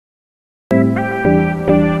Hi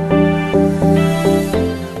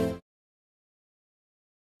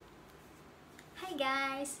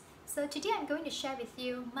guys! So today I'm going to share with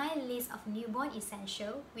you my list of newborn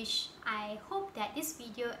essential, which I hope that this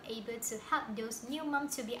video able to help those new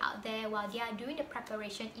moms to be out there while they are doing the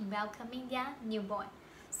preparation in welcoming their newborn.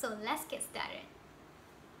 So let's get started.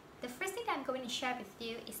 The first thing I'm going to share with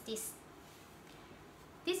you is this.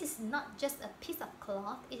 This is not just a piece of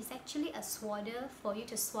cloth, it is actually a swaddle for you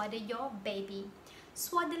to swaddle your baby.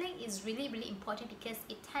 Swaddling is really important because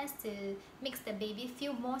it tends to makes the baby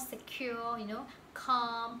feel more secure,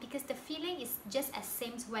 calm, because the feeling is just as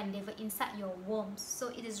same when they were inside your womb. So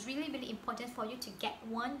it is really important for you to get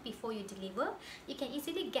one before you deliver. You can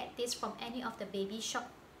easily get this from any of the baby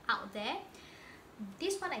shop out there.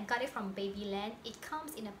 This one I got it from Babyland. It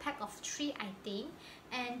comes in a pack of 3, I think,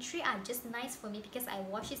 and 3 are just nice for me because I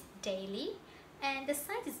wash it daily. And the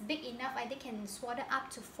size is big enough. I think can swaddle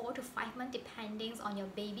up to 4 to 5 months depending on your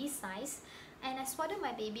baby size. And I swaddled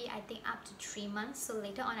my baby I think up to 3 months. So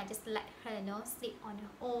later on I just let her sleep on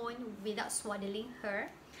her own without swaddling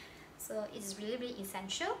her. So it's really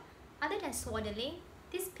essential. Other than swaddling,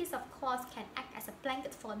 this piece of cloth can act as a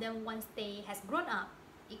blanket for them once they has grown up.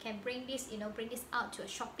 You can bring this out to a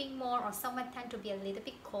shopping mall, or someone tend to be a little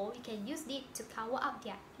bit cold. You can use it to cover up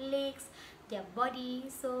their legs, their body.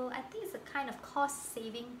 So I think it's a kind of cost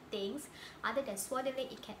saving things. Other than swaddling,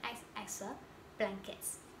 it can act as a blanket.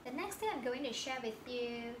 The next thing I'm going to share with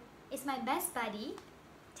you is my best buddy.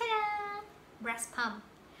 Ta-da! Breast pump.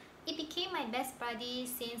 It became my best buddy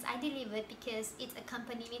since I delivered because it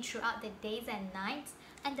accompanied me throughout the days and nights.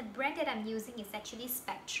 And the brand that I'm using is actually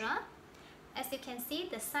Spectra. As you can see,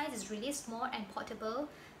 the size is really small and portable,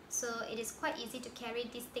 so it is quite easy to carry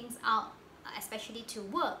these things out, especially to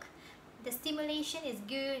work. The stimulation is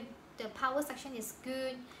good, the power section is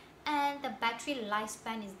good, and the battery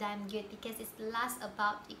lifespan is damn good because it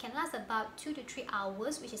can last about 2 to 3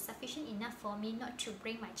 hours, which is sufficient enough for me not to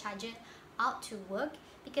bring my charger out to work,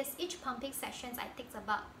 because each pumping sessions I takes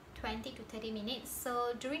about 20 to 30 minutes.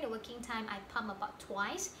 So during the working time I pump about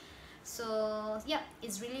twice. So yeah,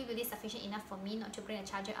 it's really sufficient enough for me not to bring a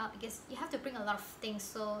charger out, because you have to bring a lot of things.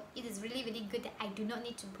 So it is really good that I do not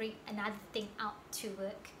need to bring another thing out to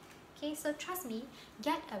work. Okay, so trust me,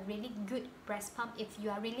 get a really good breast pump if you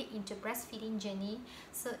are really into breastfeeding journey.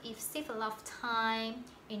 So it saves a lot of time,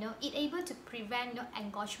 it able to prevent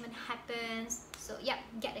engorgement happens. So yeah,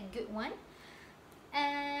 get a good one.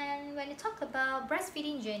 And when you talk about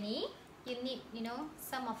breastfeeding journey, you need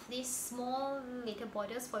some of these small little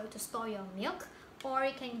bottles for you to store your milk, or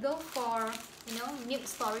you can go for milk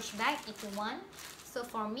storage bag if you want. So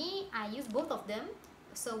for me, I use both of them.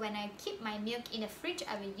 So when I keep my milk in the fridge,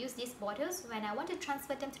 I will use these bottles. When I want to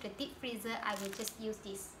transfer them to the deep freezer, I will just use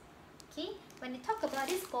this. Okay, when you talk about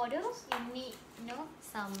these bottles, you need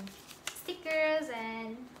some stickers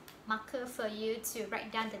and marker for you to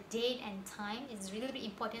write down the date and time. It's really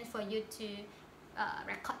important for you to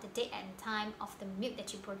record the date and time of the milk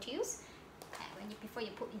that you produce before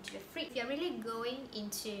you put into the fridge. If you're really going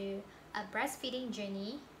into a breastfeeding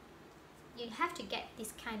journey, you have to get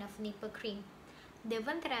this kind of nipple cream. The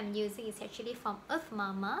one that I'm using is actually from Earth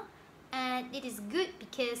Mama, and it is good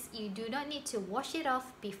because you do not need to wash it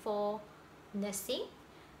off before nursing.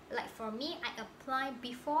 Like for me, I apply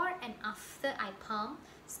before and after I pump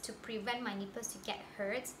to prevent my nipples to get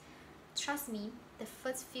hurt. Trust me, the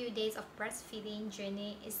first few days of breastfeeding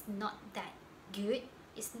journey is not that good.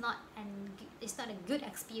 It's not a good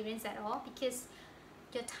experience at all, because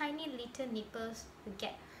your tiny little nipples will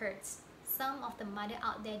get hurt. Some of the mother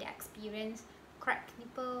out there, they experience cracked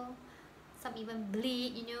nipple, some even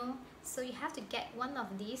bleed, So you have to get one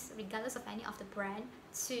of these, regardless of any of the brand,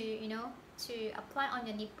 to apply on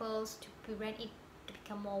your nipples to prevent it to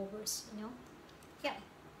become more worse, Yeah.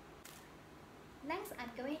 Next, I'm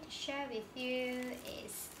going to share with you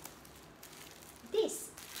is this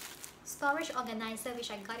storage organizer, which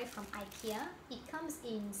I got it from IKEA. It comes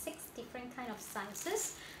in 6 different kind of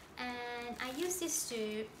sizes, and I use this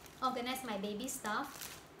to organize my baby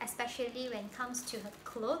stuff, especially when it comes to her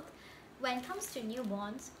clothes. When it comes to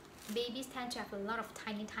newborns, babies tend to have a lot of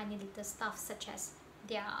tiny little stuff, such as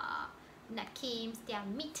their napkins, their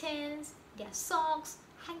mittens, their socks,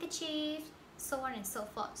 handkerchiefs, so on and so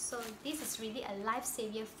forth. So this is really a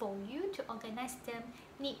lifesaver for you to organize them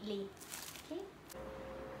neatly. Okay,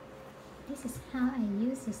 this is how I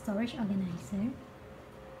use the storage organizer.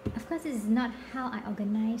 Of course, this is not how I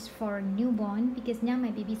organize for newborn, because now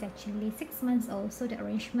my baby is actually 6 months old, so the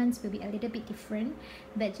arrangements will be a little bit different.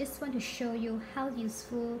 But just want to show you how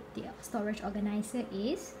useful the storage organizer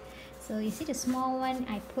is. So you see the small one,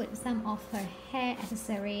 I put some of her hair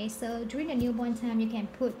accessories. So during the newborn time, you can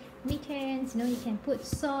put mittens, you can put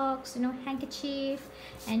socks, handkerchief.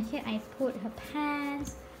 And here I put her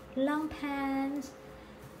pants, long pants,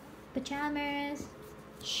 pajamas,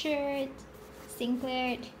 shirt,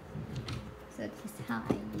 singlet. So this is how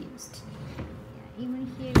I used. Yeah,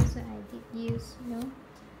 even here also I did use,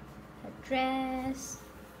 her dress.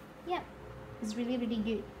 Yeah, it's really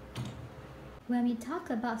good. When we talk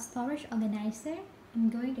about storage organizer, I'm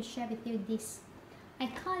going to share with you this. I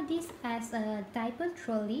call this as a diaper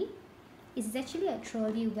trolley. It's actually a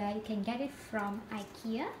trolley where you can get it from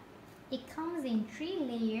IKEA. It comes in 3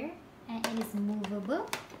 layers and it is movable.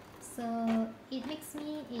 So it makes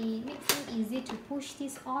me easy to push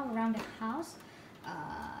this all around the house,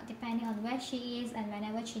 depending on where she is and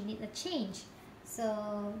whenever she needs a change.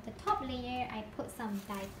 So the top layer, I put some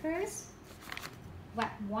diapers,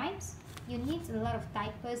 wet wipes. You need a lot of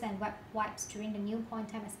diapers and wet wipes during the newborn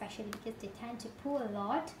time, especially because they tend to poo a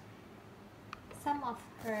lot. Some of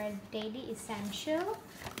her daily essential,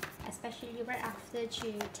 especially right after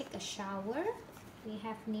she take a shower. We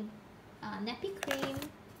have nappy cream,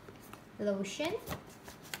 lotion,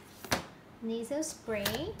 nasal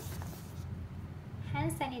spray,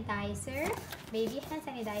 hand sanitizer, baby hand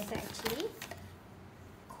sanitizer actually,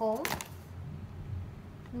 comb,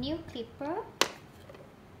 new clipper,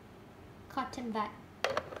 cotton bud.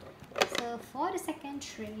 So for the second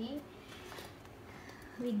tray,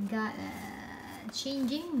 we got a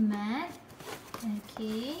changing mat.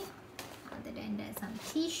 Okay, other than that, some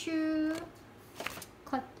tissue,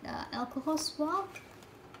 alcohol swab,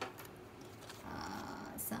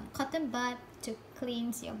 some cotton bud to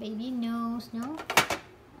cleanse your baby nose, and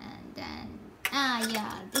then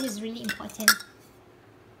yeah, this is really important,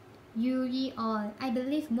 UV oil. I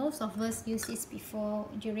believe most of us use this before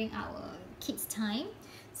during our kids time.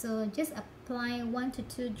 So just apply 1 to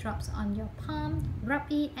 2 drops on your palm, rub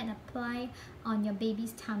it and apply on your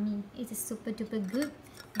baby's tummy. It is super duper good.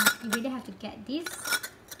 You really have to get this.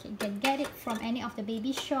 You can get it from any of the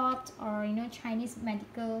baby shops or Chinese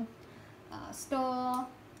medical store.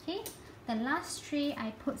 Okay, the last tray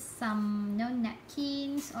I put some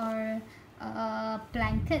napkins or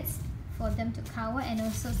blankets for them to cover, and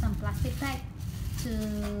also some plastic bag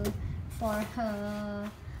for her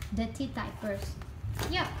dirty diapers.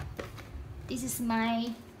 Yeah, this is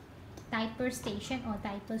my diaper station or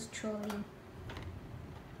diapers trolley.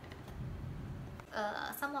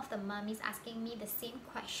 Some of the mummies asking me the same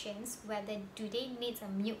questions, whether do they need a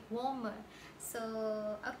milk warmer.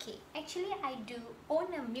 So okay, actually I do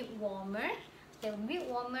own a milk warmer. The milk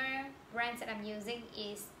warmer brand that I'm using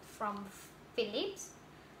is from Philips.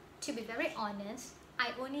 To be very honest,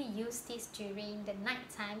 I only use this during the night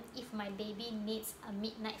time if my baby needs a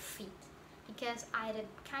midnight feed, because I'm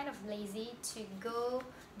kind of lazy to go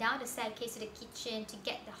down the staircase to the kitchen to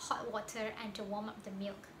get the hot water and to warm up the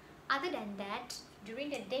milk. Other than that,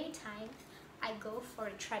 during the daytime, I go for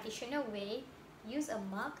a traditional way, use a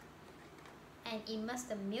mug and immerse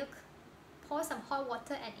the milk, pour some hot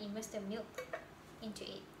water and immerse the milk into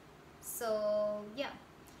it. So yeah,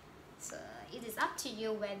 so it is up to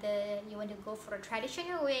you whether you want to go for a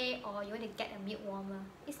traditional way or you want to get a milk warmer.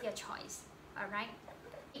 It's your choice. Alright,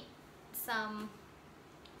 some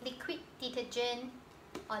liquid detergent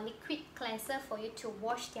or liquid cleanser for you to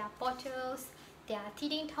wash their bottles, their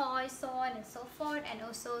teething toys, so on and so forth, and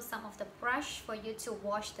also some of the brush for you to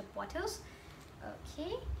wash the bottles.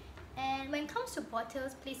 Okay, and when it comes to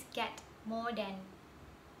bottles, please get more than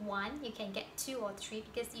one. You can get 2 or 3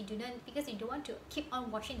 because you don't want to keep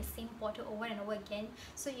on washing the same bottle over and over again.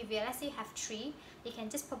 So if you let's say you have 3, you can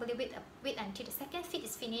just probably wait until the second feed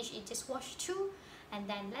is finished. You just wash 2 and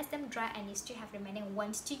then let them dry, and you still have remaining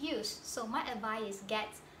ones to use. So my advice is get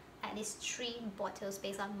at least 3 bottles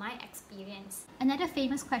based on my experience. Another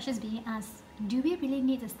famous question is being asked, do we really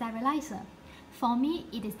need a sterilizer? For me,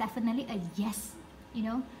 it is definitely a yes.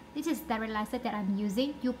 This is sterilizer that I'm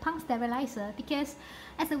using, Yupang sterilizer, because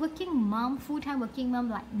as a working mom, full-time working mom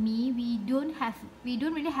like me, we don't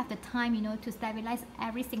really have the time, to sterilize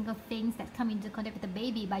every single thing that come into contact with the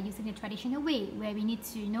baby by using the traditional way, where we need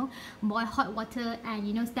to, boil hot water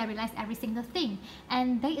and sterilize every single thing.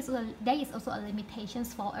 And there is also a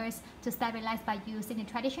limitations for us to sterilize by using the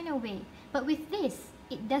traditional way. But with this,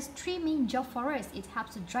 it does 3 main jobs for us. It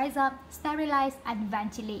helps to dry up, sterilize, and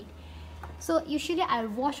ventilate. So usually I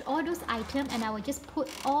wash all those items and I will just put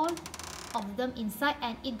all of them inside,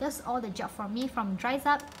 and it does all the job for me, from dries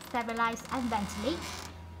up, sterilize, and ventilate.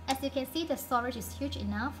 As you can see, the storage is huge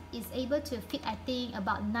enough. It's able to fit, I think,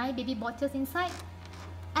 about 9 baby bottles inside.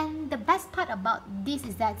 And the best part about this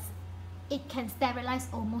is that it can sterilize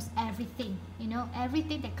almost everything, you know,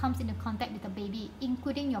 everything that comes into contact with the baby,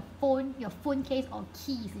 including your phone case or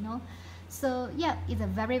keys, you know. So yeah, it's a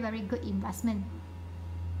very good investment.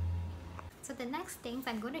 So the next things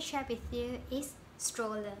I'm going to share with you is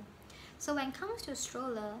stroller. So when it comes to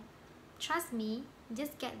stroller, trust me,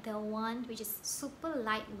 just get the one which is super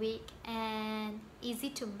lightweight and easy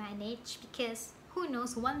to manage, because who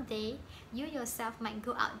knows, one day you yourself might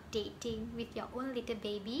go out dating with your own little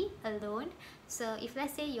baby alone. So if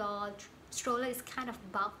let's say your stroller is kind of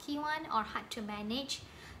bulky one or hard to manage,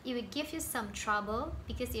 it will give you some trouble,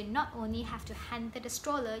 because you not only have to handle the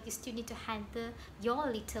stroller, you still need to handle your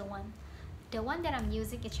little one. The one that I'm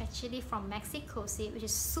using is actually from Maxi-Cosi, which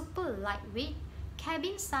is super lightweight,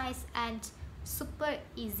 cabin size, and super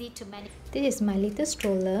easy to manage. This is my little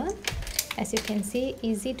stroller. As you can see,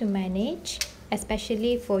 easy to manage,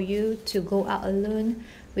 especially for you to go out alone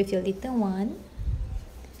with your little one.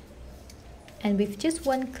 And with just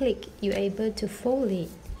one click, you're able to fold it.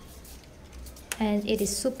 And it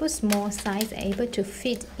is super small size, able to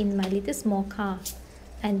fit in my little small car.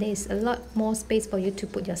 And there is a lot more space for you to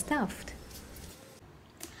put your stuff.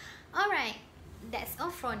 Alright, that's all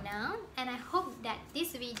for now, and I hope that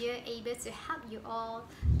this video able to help you all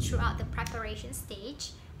throughout the preparation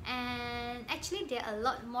stage. And actually there are a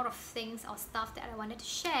lot more of things or stuff that I wanted to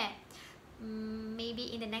share,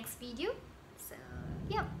 maybe in the next video. So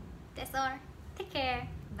yeah, that's all. Take care.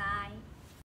 Bye.